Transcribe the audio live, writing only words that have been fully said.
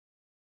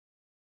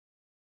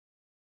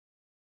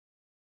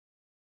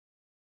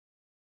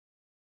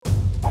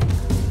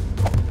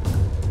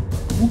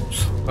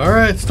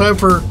Alright, it's time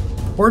for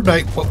Horde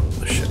night. Whoa,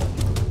 shit.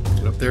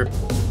 Get up there.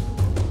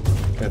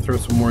 Can I throw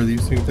some more of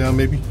these things down,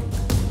 maybe?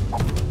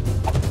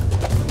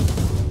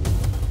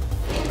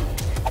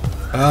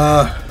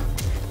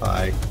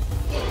 Hi.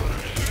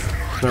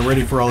 Not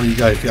ready for all of you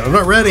guys yet. I'm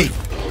not ready!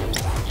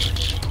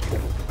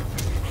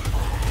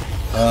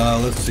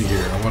 Let's see here.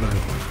 I want to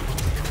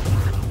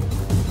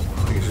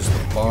change just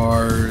the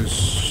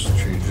bars,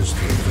 change just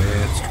the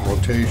advanced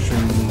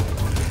rotation.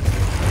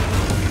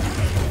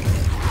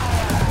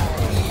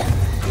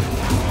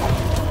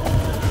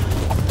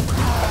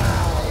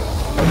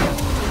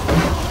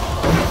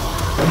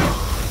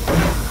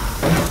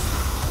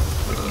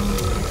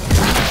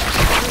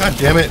 God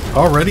damn it,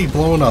 already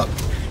blowing up.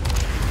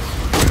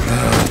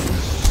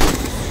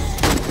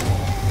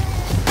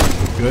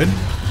 Good.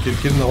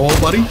 Get in the hole,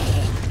 buddy.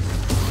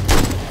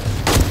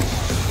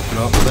 Get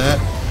off of that.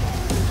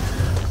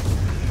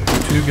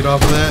 You two, get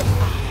off of that.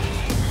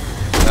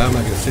 I'm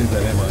not going to save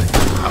that, am I?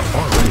 Wow,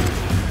 already.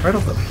 Right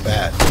off the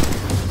bat.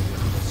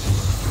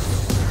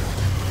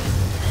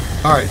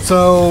 Alright,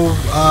 so,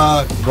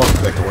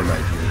 welcome back to Horde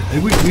night here.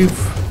 And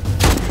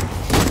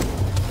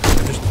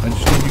I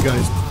just need you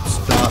guys to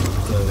stop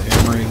the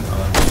hammering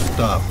on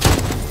stuff.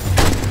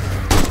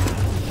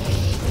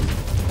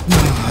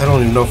 I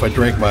don't even know if I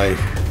drank my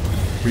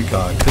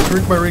recog. Did I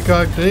drink my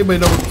recog? Did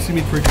anybody see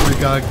me drink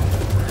recog?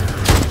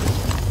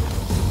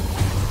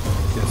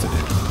 Yes, I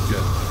did.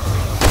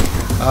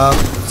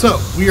 Good. So,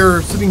 we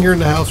are sitting here in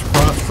the house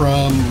across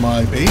from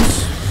my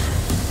base.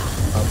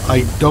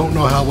 I don't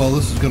know how well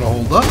this is going to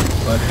hold up,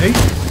 but hey,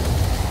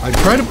 I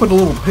tried to put a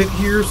little pit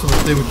here so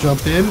that they would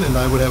jump in and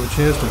I would have a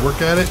chance to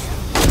work at it.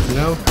 You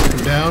know, take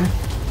them down.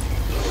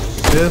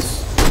 Like this.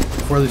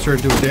 Before they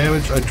started doing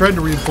damage. I tried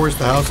to reinforce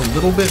the house a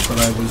little bit, but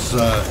I was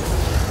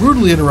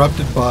rudely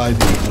interrupted by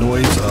the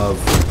noise of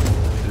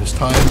it is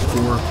time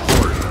for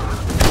Horde.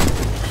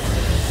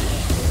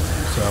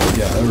 So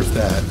yeah, there was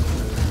that.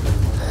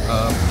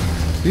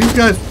 These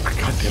guys,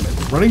 god damn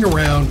it, running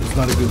around is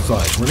not a good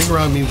sign. Running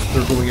around means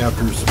they're going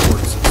after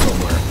supports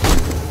somewhere.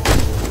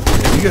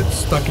 Yeah, you get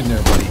stuck in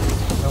there, buddy.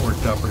 That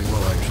worked out pretty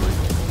well, actually.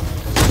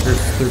 There's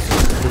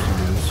some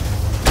news.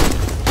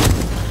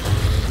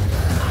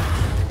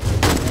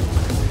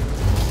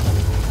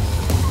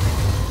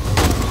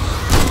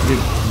 In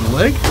the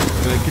leg?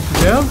 Can I get you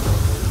down?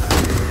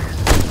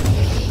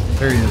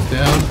 There he is,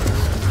 down.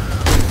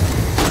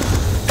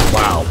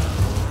 Wow.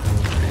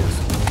 There he is.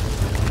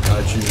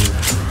 Got you.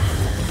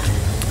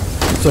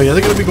 So yeah,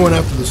 they're going to be going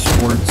after the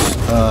supports.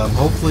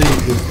 Hopefully,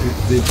 if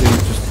they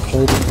just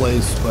hold the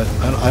place, but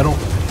I don't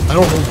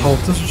hold hope.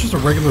 This is just a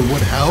regular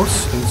wood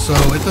house, and so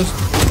it does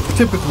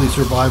typically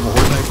survive a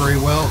Horde night very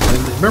well.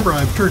 And remember,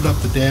 I've turned up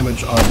the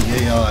damage on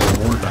the AI on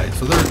Horde night,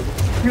 so they're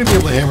going to be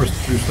able to hammer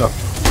through stuff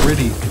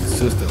pretty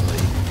consistently.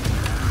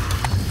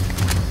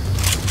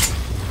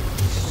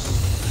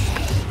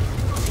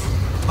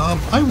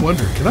 I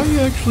wonder, can I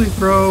actually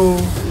throw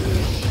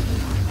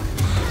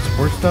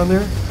supports down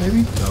there?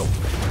 Maybe? No,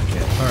 I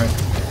can't. Alright.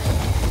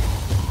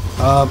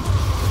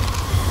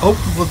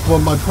 Well,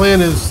 my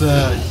plan is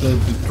to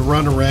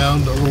run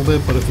around a little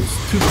bit, but if it's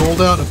too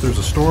cold out, if there's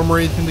a storm or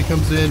anything that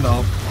comes in,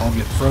 I'll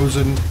get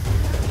frozen,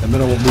 and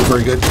then I won't move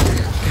very good.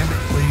 Damn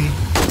it, lady.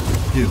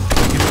 You. Can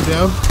I get you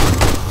down?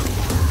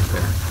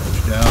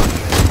 Down.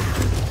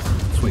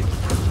 Sweet.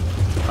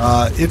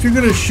 If you're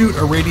going to shoot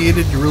a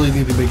radiated, you really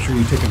need to make sure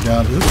you take him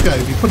down. This guy,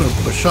 if you put a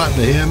shot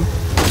into him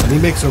and he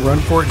makes a run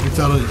for it, gets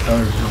out of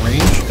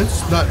range,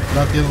 it's not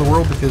the end of the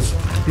world because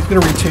he's going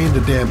to retain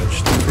the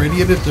damage. These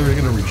radiated, they're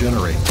going to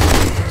regenerate.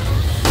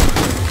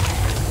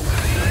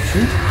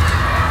 Shoot.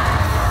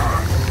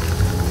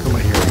 Come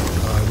on here.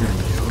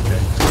 Here we go.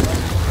 Okay.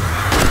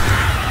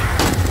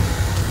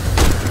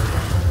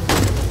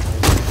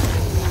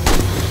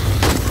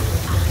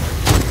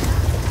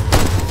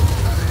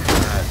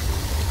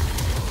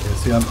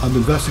 See, I'm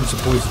investing some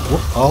points.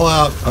 Whoop, all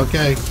out.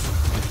 Okay.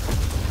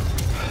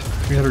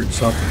 300 and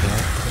something,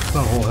 huh? That's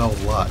not a whole hell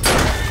of a lot.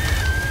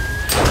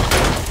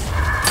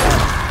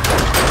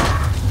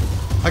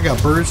 I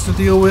got birds to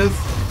deal with.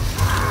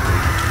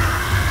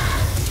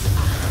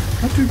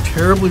 Not too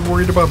terribly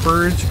worried about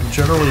birds. You can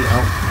generally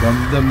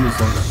outrun them as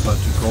long as it's not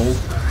too cold.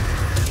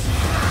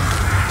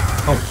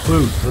 Oh,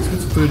 food. Let's get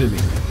some food in me.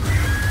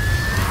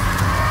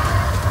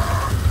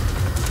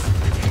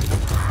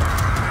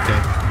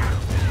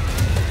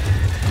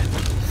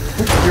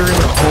 You're in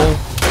the hole.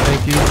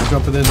 Thank you for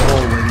jumping in the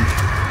hole, lady.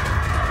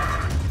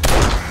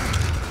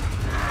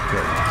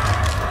 Good.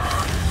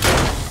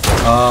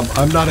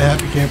 I'm not a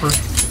happy camper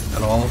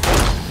at all.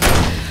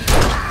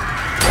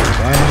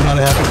 Why am I not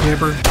a happy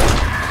camper?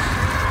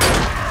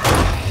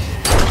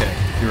 Okay,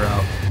 you're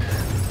out.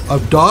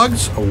 Of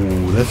dogs?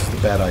 Oh, that's a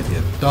bad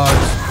idea.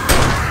 Dogs.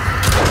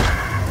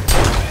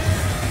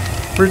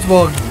 First of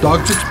all,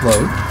 dogs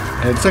explode.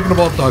 And second of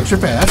all, dogs are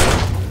fast.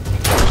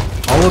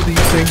 All of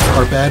these things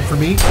are bad for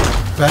me.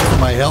 Bad for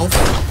my health,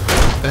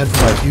 bad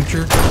for my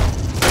future.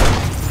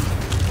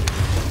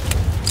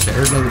 Okay,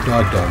 here's another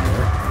dog down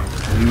there.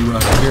 Are you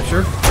here,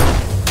 sir?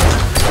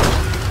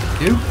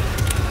 You?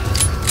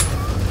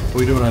 What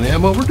are we doing on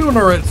ammo? We're doing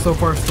alright so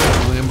far still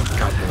on ammo.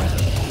 God damn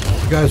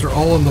it. You guys are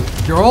all on the...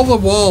 You're all on the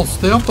wall.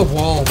 Stay off the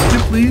wall. Would you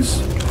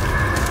please?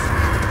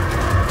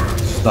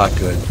 This is not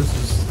good.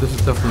 This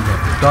is definitely not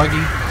good.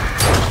 Doggy.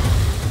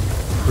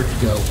 Where'd you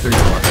go? There you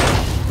are.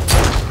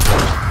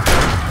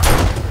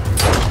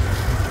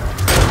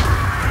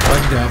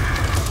 Doggy down.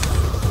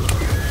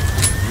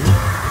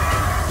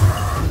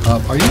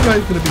 Are you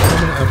guys going to be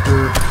coming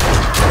after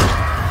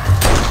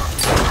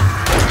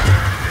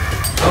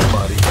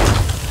somebody?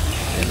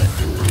 Damn it.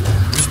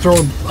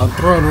 I'm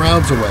throwing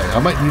rounds away. I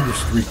might need to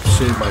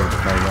save my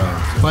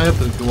rounds. If I have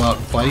to go out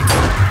and fight,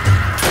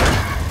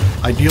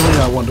 ideally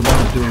I want to do it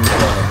with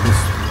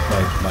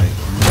my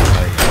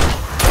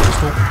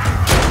pistol.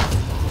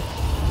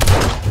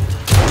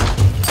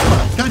 Come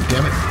on, God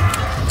damn it.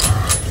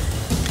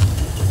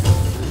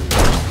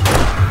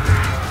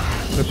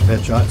 There's some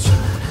headshots.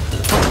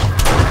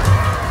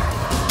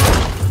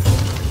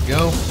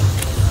 Go.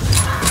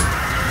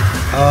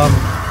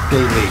 Day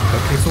 8.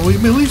 Okay, so we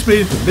at least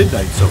made it to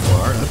midnight so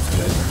far. That's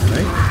good,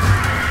 right?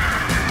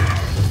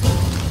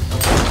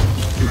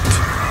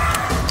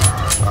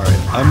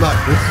 Alright, I'm not...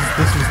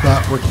 This is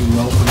not working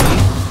well for me.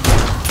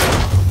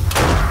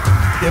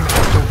 Damn it.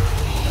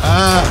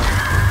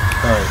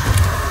 Alright.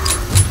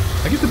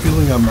 I get the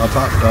feeling I'm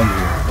about done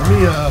here. Let me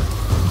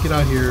get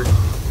out here.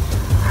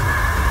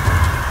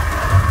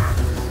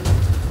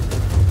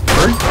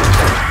 Bird?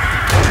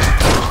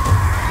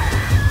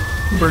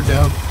 Bird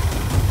down.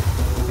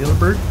 The other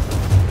bird?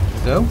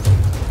 No?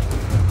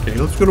 Okay,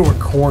 let's go to a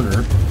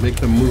corner. Make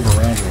them move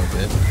around a little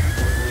bit.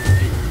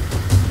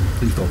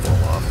 Please don't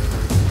fall off.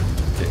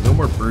 Okay, no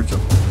more birds up.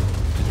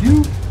 Did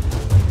you?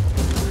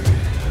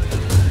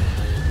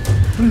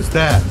 What is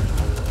that?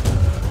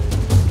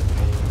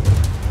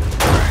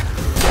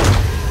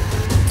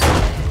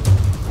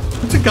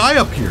 There's a guy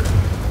up here.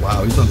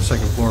 Wow, he's on the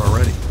second floor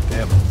already.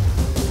 Damn.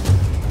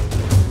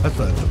 That's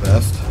not the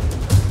best.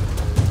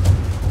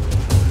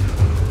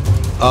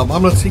 I'm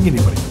not seeing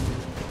anybody.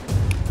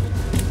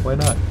 Why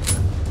not?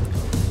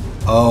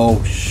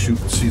 Oh, shoot.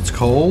 See, it's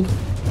cold.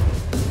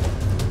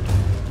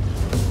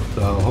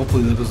 So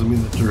hopefully that doesn't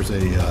mean that there's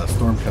a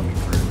storm coming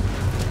through.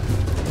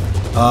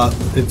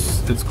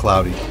 It's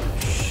cloudy.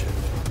 Shit.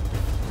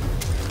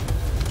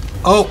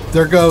 Oh,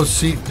 there goes.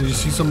 See, did you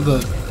see some of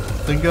the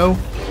thing go?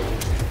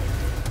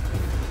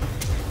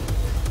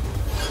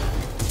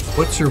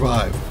 What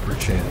survived,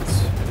 perchance?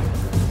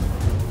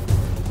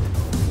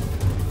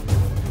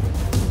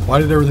 Why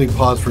did everything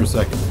pause for a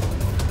second?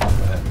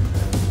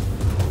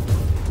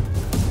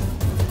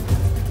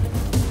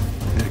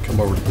 Yeah, come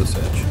over to this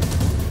edge.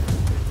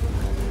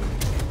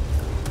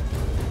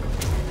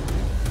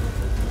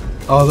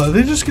 Oh,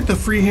 they just get the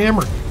free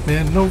hammer,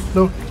 man. No,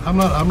 I'm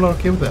not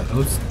okay with that.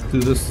 Let's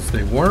do this to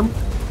stay warm.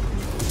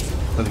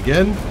 And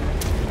again,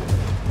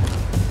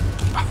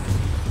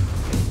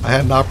 I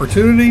had an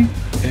opportunity,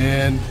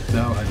 and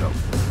now I don't.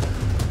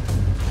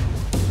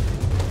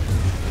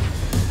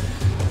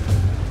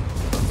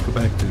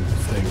 Back to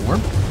staying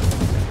warm.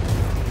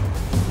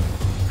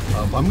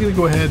 I'm going to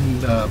go ahead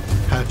and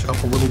patch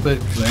up a little bit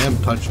because I am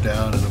touched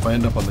down, and if I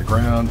end up on the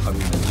ground, I'm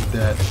going to need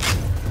that.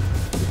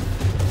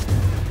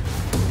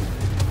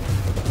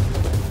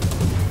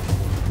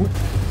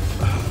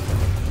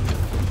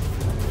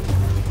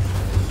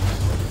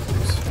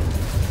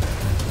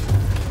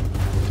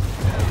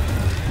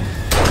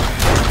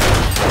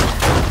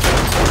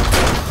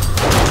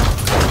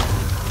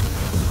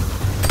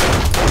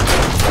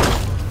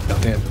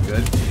 Damn,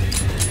 good.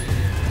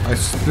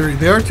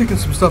 They are taking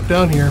some stuff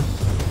down here.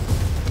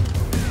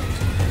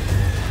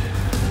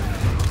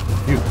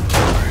 You.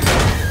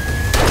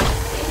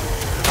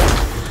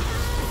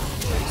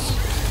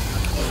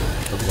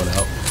 Another one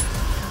out.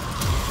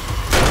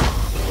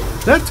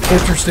 That's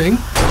interesting.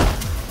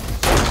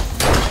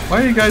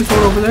 Why are you guys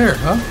going over there,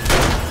 huh?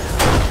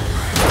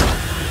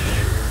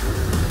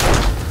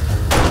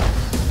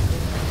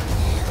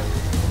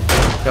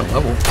 Got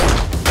level.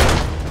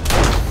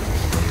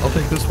 I'll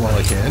take this while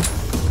I can.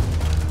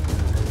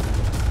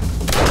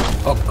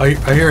 Oh, I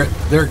hear it.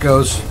 There it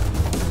goes.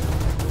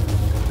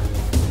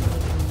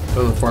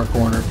 Go to the far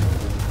corner.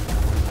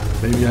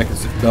 Maybe I can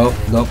see.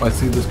 Nope, I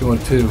see this going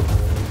too.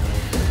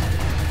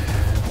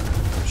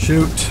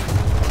 Shoot.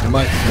 Am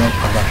I? Nope,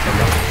 I'm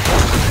not.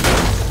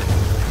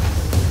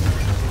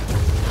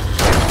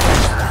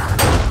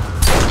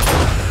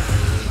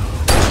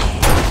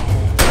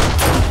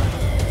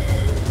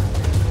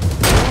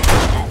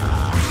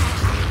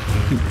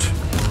 Shoot.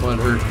 Come on,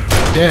 her.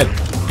 Dead.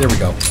 There we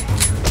go.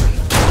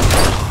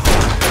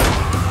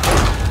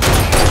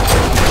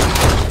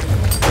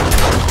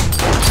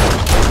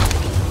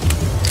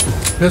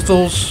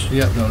 Pistols.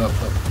 Yep, no.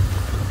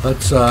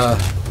 Let's, got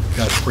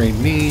a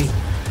sprained knee.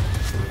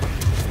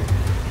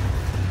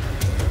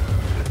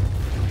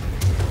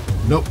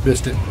 Nope,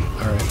 missed it.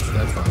 Alright, so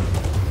that's fine.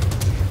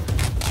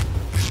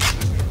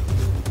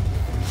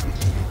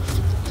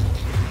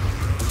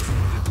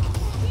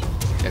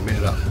 Okay, made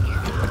it up.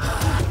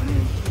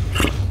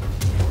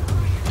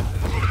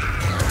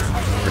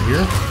 Over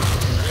here.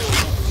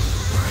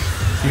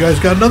 You guys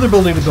got another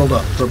building to build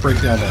up. So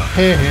break down now.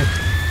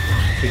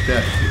 Take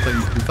that.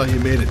 You thought you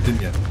made it,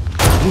 didn't you?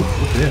 Ooh,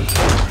 look at him.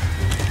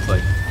 It's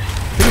like, I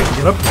think I can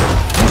get up there.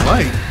 You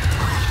might.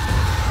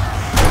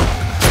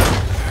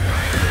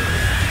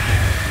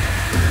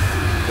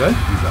 Good?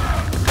 He's up.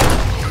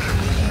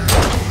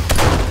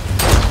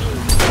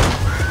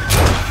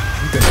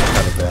 You guys are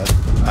kind of bad.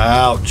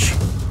 Ouch.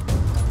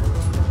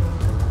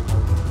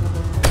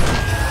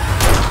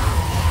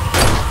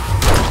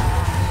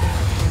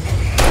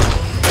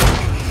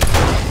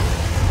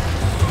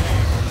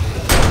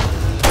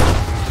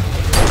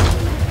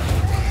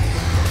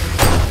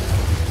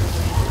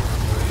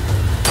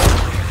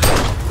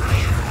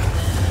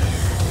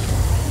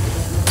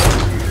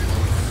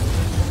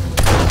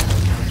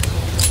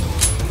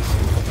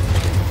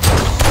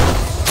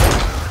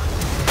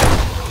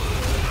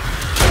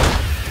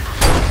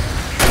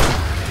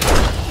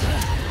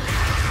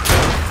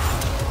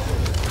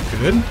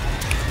 Good.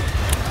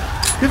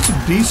 Get some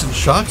decent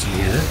shots in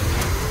here.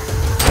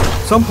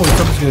 At some point,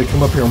 somebody's going to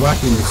come up here and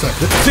whack me in the side.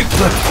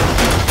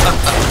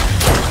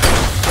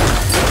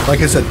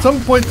 Like I said, at some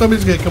point,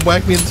 somebody's going to come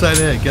whack me inside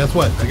the head. Guess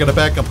what? I got a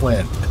backup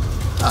plan.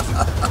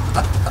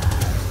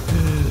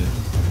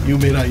 You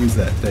may not use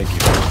that. Thank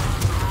you.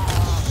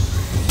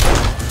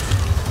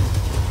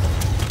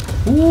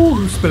 Ooh,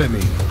 who spit at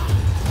me?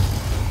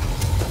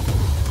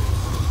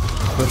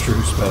 Not sure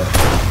who spit at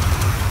me.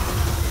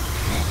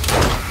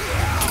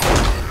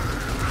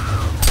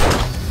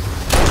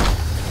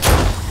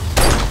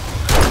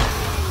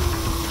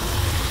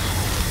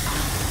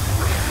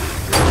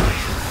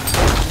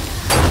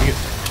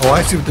 Oh,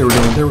 I see what they were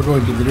doing. They were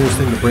going to the nearest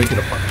thing to break it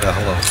apart.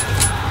 Hello.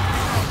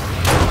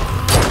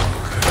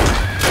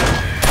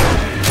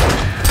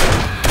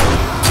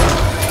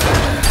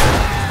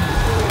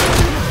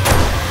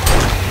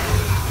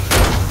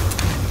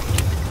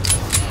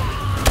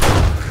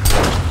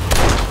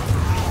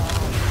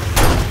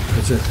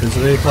 It's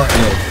 8 o'clock.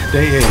 No,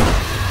 day 8.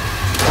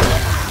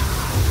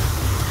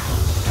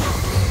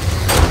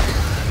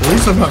 At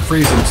least I'm not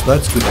freezing, so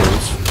that's good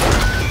news.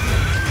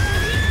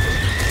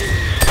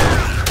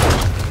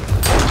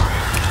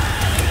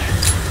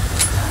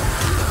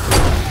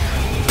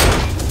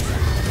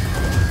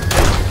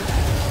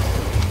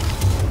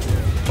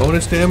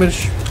 Bonus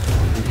damage.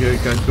 You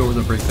guys go over there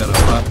and break that up.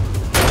 Huh?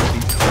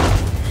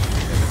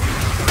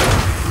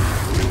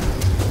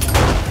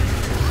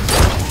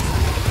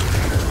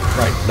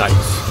 Right,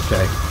 nice.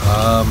 Okay.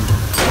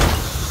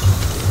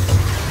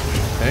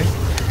 Okay.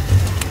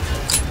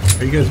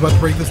 Are you guys about to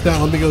break this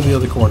down? Let me go to the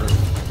other corner.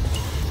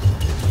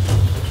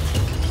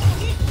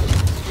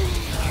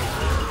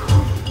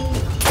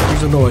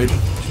 She's annoyed.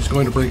 She's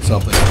going to break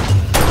something.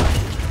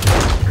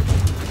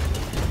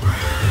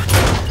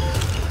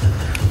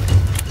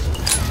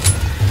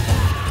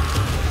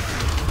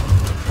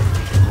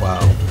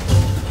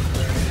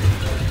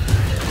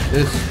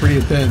 This is pretty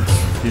intense,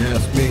 if you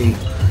ask me.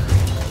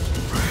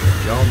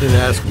 Y'all did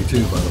ask me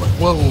too, by the way.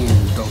 Whoa,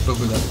 don't go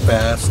that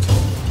fast.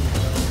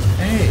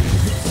 Hey,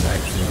 this is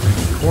actually a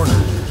pretty corner.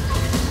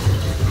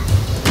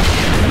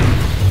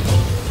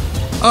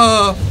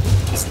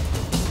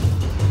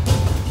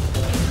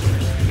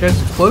 You guys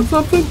explode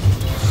something?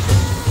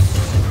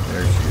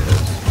 There she is.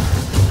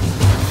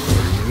 Where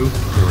are you?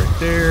 You're right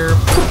there.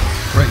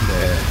 Right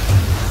there.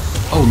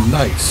 Oh,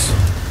 nice.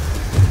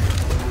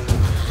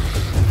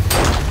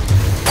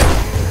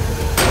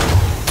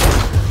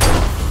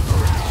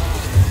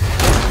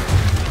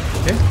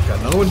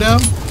 Another one down?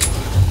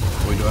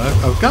 Wait,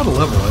 I've got a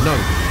level, I know.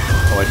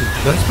 Oh, I did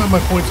I spend my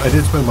points? I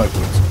did spend my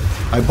points.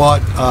 I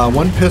bought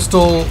 1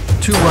 pistol,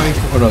 2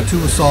 rifle, or no,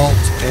 2 assault,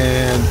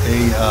 and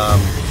a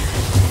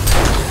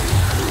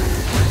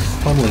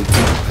pummeling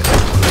kit.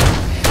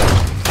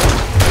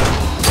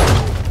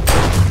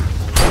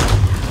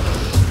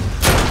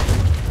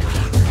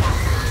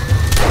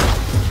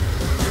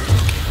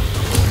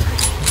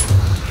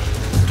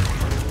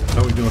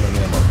 How are we doing on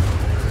ammo?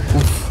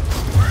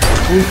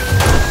 Oof. Oof.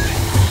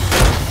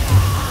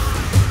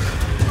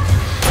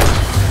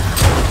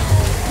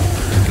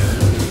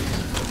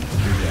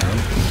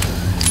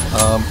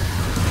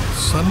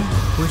 Sun?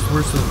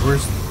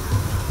 Where's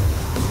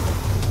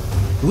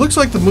it looks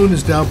like the moon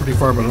is down pretty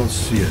far, but I don't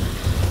see it.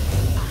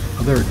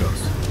 Oh, there it goes.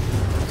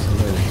 So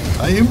there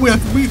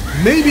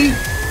maybe.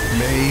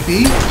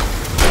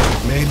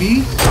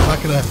 I'm not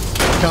gonna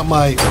count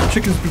my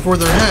chickens before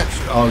they're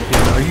hatched. Oh, okay.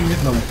 Are you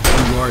hitting the?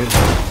 You are hitting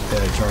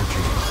the edge, aren't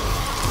you?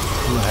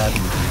 I'm not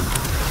happy with you.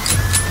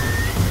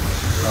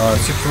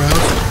 6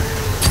 rounds.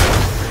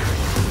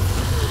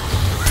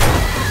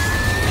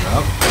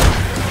 Up.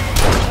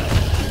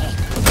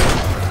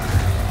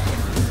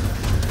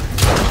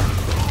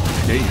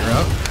 Okay, you're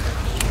out.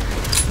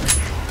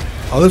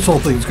 Oh, this whole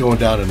thing's going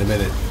down in a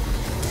minute.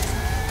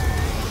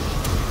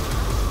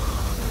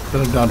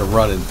 Then I'm down to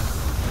running,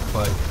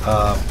 but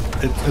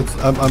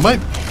I might.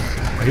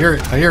 I hear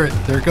it.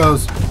 There it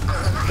goes.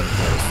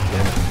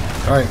 Damn it.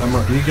 All right,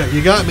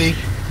 you got me.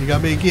 You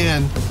got me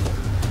again.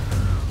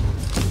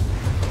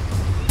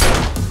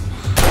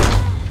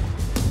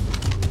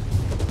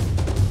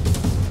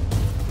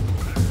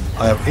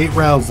 I have 8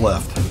 rounds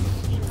left.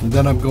 And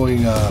then I'm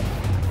going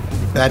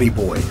Batty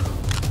Boy.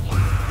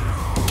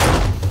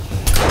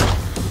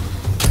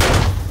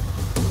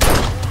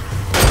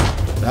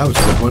 That was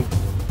a good one.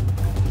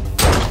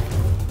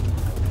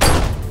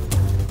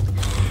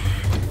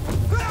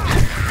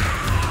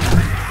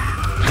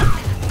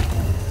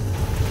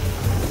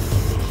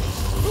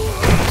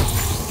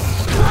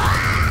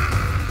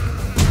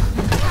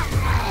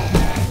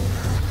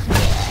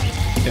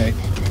 Okay.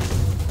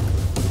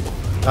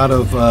 Out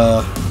of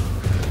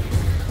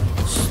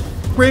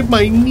scrape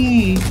my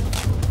knee.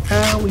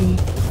 Owie.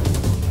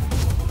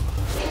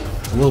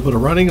 A little bit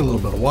of running, a little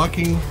bit of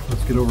walking.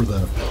 Let's get over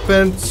the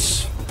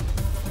fence.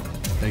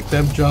 Make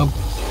them jump.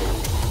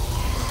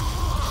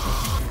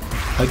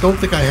 I don't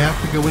think I have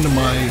to go into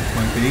my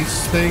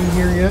base thing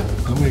here yet.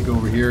 I'm going to go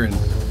over here and...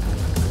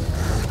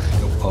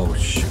 Oh,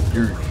 shoot.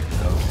 You're... Okay.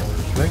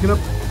 Can I get up?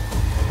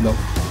 Nope.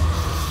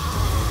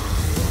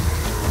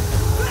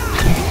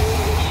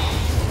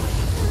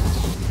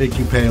 Make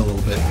you pay a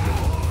little bit.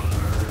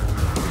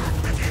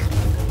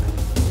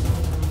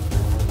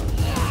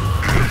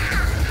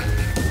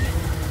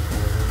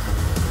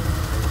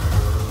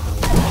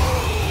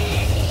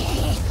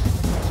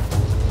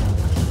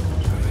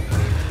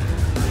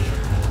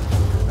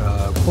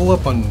 Pull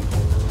up on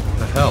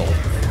the health.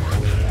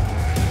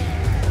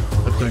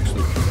 That's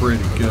actually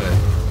pretty good.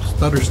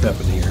 Stutter step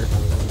in here.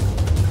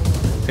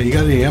 Hey, you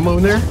got any ammo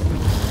in there?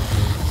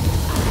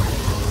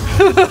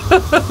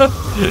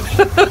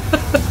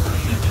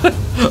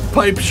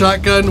 Pipe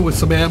shotgun with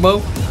some ammo?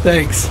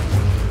 Thanks.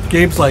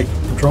 Game's like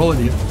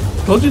controlling you.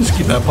 Told you to just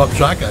keep that pump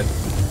shotgun.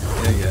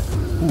 Yeah.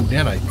 Ooh,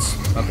 nanites.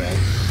 Not bad.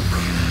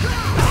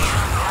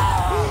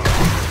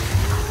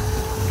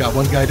 Got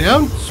one guy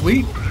down.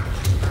 Sweet.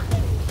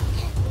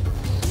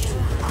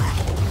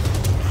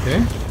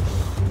 Okay.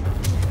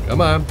 Come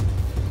on.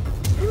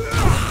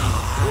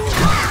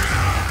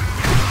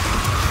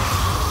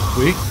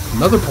 Sweet.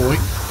 Another point.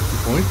 2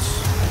 points.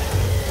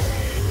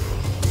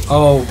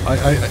 Oh,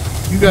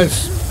 you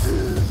guys...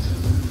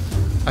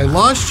 I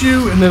lost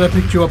you and then I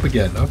picked you up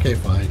again. Okay,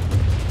 fine.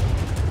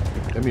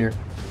 Come here.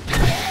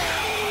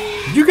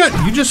 You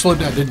just slowed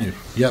down, didn't you?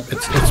 Yep,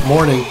 it's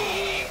morning.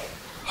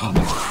 Oh,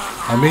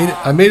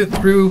 I made it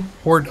through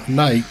Horde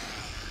night.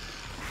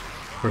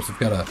 Of course, I've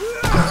got a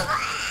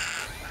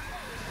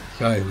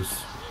guy who's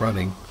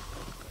running.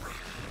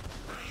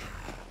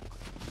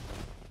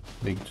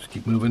 Let me just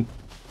keep moving.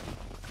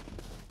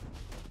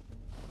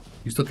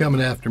 He's still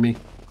coming after me.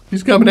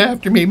 He's coming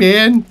after me,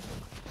 man.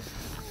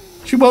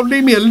 She won't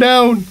leave me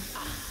alone.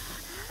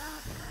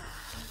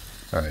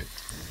 All right.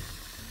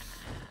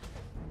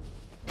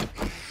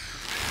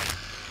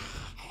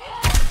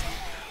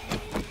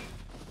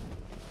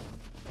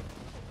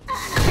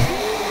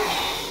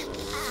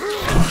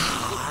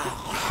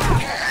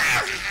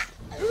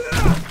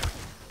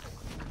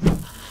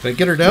 Did I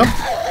get her down?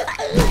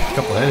 A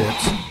couple of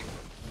hits.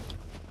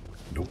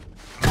 Nope.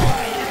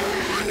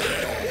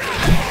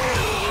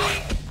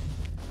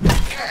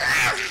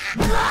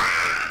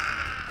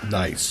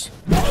 Nice.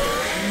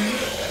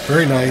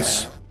 Very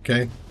nice.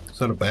 Okay. Is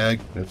that a bag?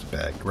 That's a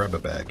bag. Grab a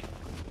bag.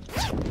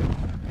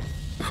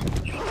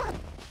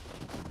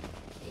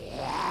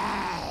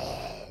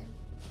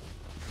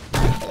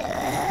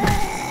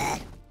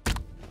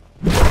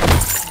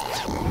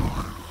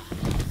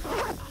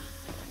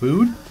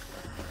 Food?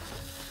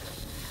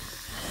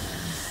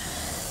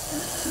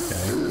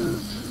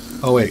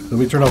 Oh wait, let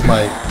me turn off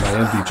my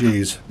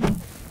NVGs.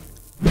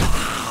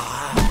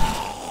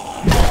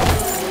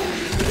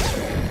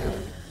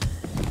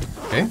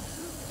 Okay.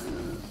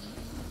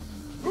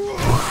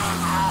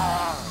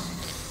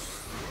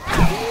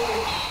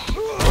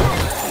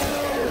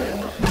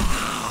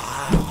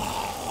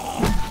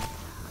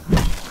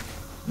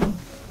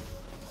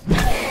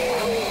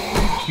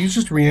 He's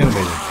just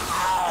reanimated.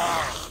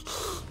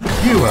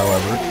 You,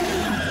 however,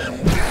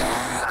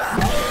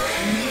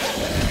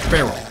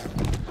 barrel.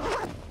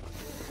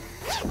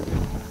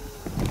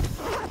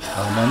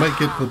 I might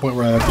get to the point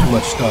where I have too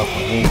much stuff,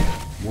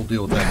 but we'll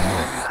deal with that in a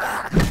minute.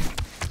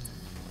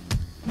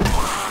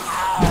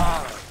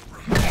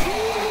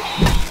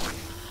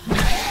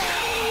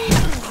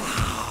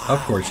 Of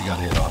course you got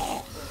hit off.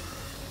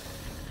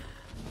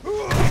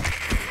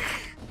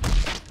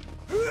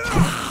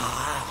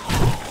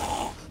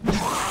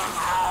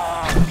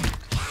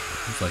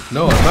 It's like,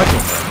 no, I'm not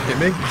going to. You can't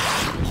make me.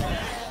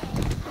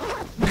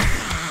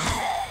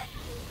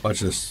 Watch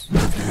this.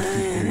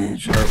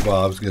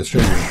 Well, I was going to show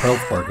you the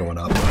health bar going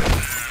up.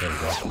 There we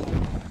go.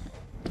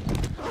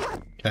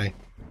 Okay.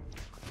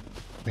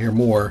 I hear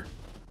more.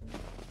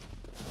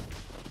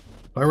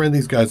 I ran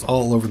these guys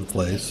all over the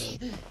place.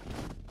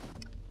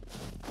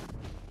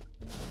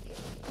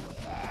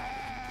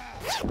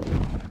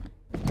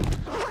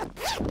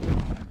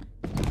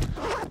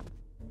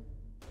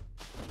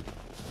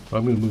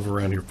 I'm going to move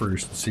around here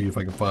first and see if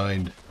I can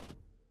find...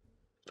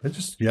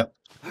 Yep.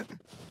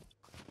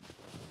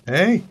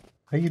 Hey,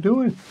 how you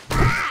doing?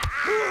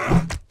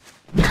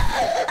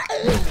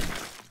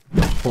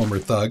 Former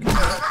thug.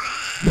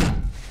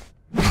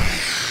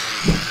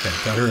 Okay,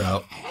 Got her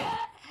out.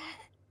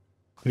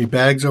 Any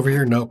bags over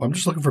here? Nope. I'm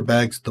just looking for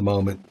bags at the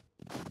moment.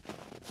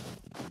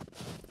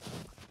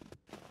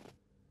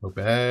 No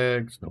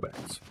bags. No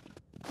bags.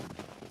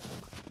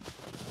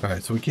 All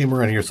right, so we came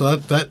around here. So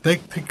that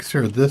takes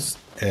care of this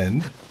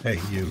end. Hey,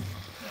 you.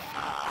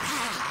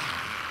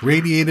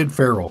 Radiated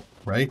feral,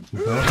 right?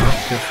 No,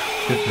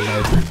 get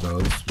neither of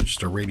those.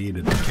 Just a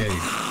radiated decay.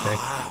 Okay.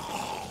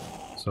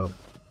 So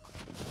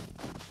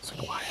it's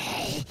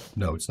quiet.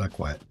 No, it's not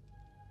quiet.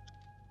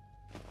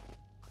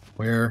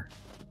 Where?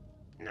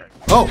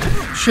 Oh,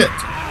 shit.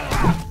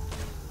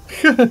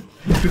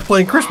 He's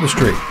playing Christmas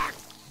tree.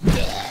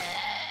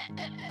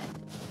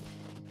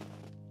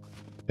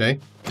 Okay.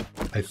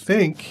 I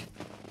think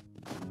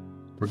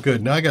we're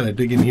good. Now I gotta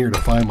dig in here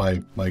to find my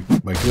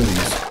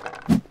goodies.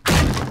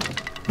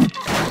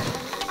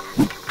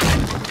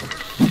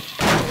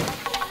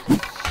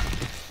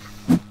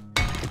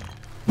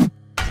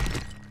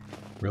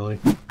 Really?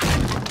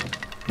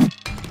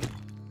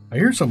 I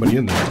hear somebody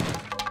in there.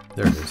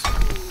 There it is.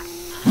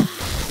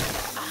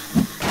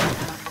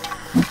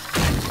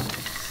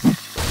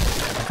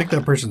 I think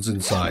that person's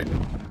inside.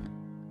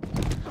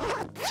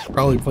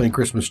 Probably playing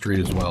Christmas tree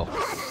as well.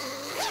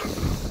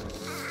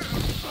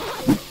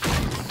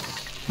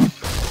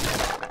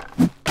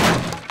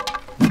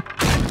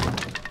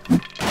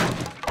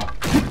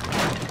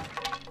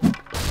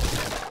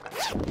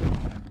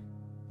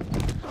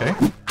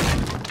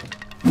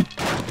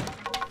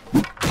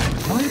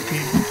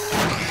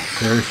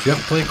 Yep,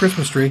 playing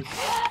Christmas tree.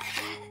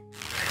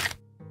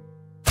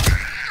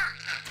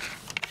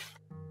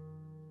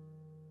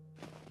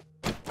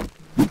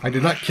 I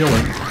did not kill her.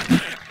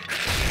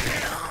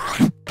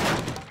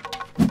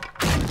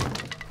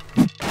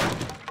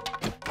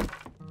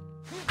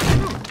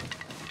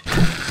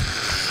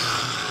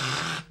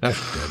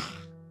 That's good.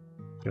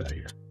 Get out of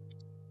here.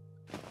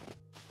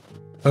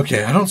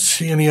 Okay, I don't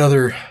see any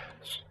other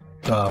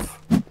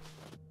stuff.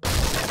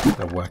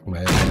 Gotta whack my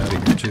head out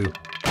of here too.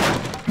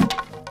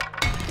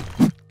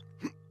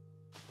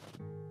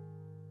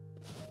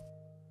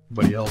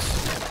 Anybody else?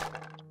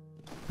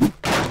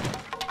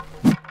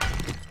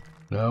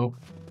 No?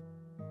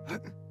 A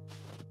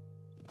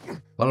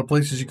lot of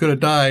places you could have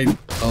died.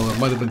 Oh, there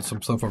might have been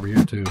some stuff over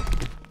here too.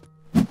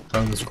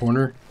 Around this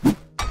corner?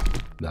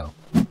 No.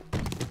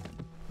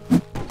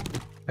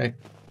 Hey.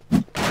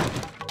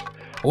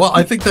 Well,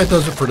 I think that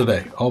does it for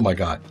today. Oh my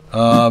god.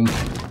 Oh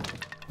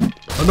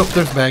nope,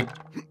 there's a bag.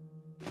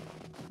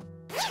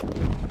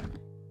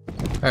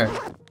 Alright.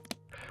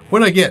 What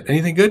did I get?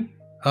 Anything good?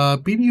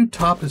 BDU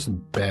top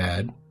isn't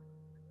bad.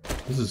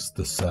 This is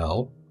the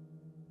cell.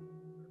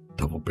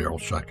 Double barrel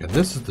shotgun.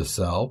 This is the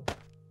cell.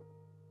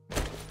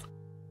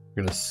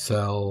 We're gonna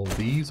sell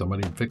these. I might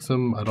even fix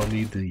them. I don't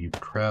need the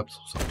traps.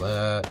 Sell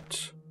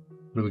that.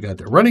 What do we got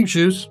there? Running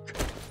shoes.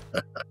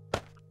 What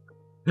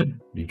are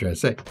you trying to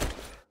say?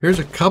 Here's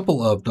a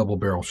couple of double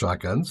barrel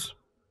shotguns.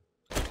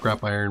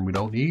 Scrap iron we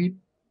don't need.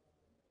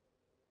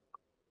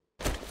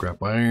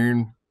 Scrap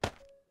iron.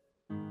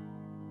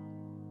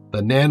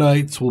 The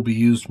nanites will be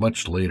used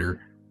much later.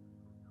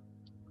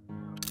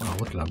 Wow,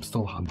 look at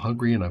I'm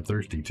hungry and I'm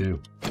thirsty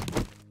too.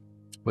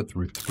 Went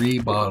through 3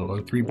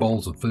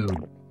 bowls of food.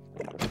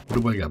 What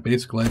do I got?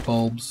 Basic light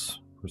bulbs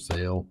for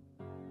sale.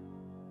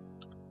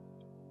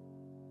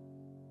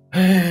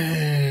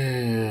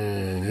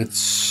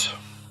 It's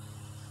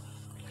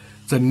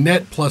a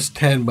net plus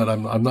 10, but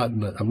I'm not in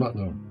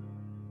the,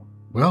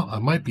 well, I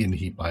might be in the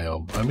heat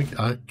biome.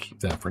 I'll keep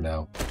that for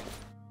now.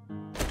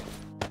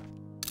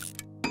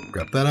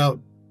 Grab that out,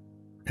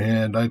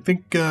 and I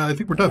think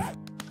we're done.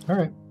 All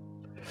right.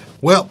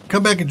 Well,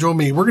 come back and join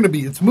me.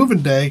 It's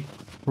moving day.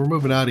 We're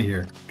moving out of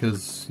here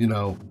because, you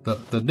know,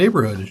 the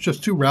neighborhood is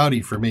just too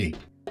rowdy for me.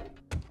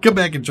 Come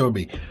back and join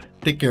me.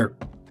 Take care.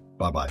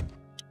 Bye-bye.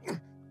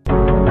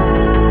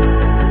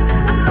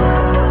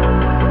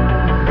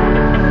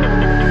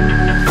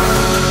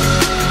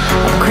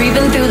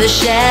 Creeping through the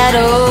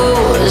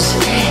shadows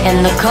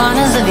in the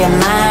corners of your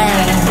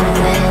mind.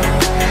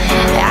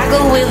 I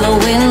go with the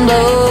wind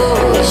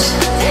blows.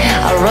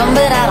 I run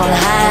but I don't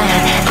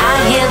hide. I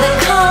hear the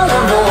call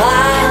of the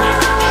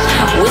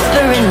wild,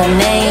 whispering the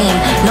name.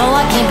 No,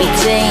 I can't be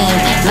tamed.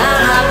 My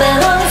heart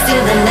belongs to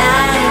the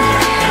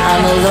night.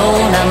 I'm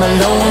alone, I'm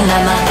alone,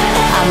 I'm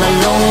a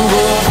lone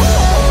wolf.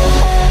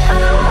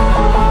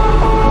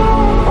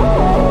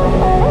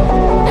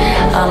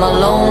 I'm a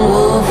lone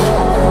wolf.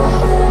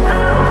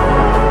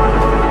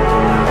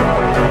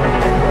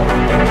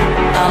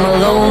 I'm a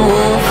lone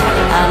wolf.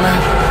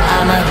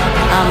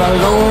 I'm a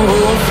lone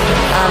wolf.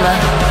 I'm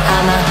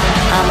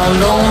a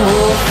lone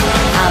wolf.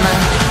 I'm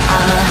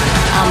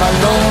a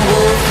lone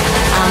wolf.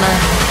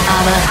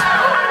 I'm a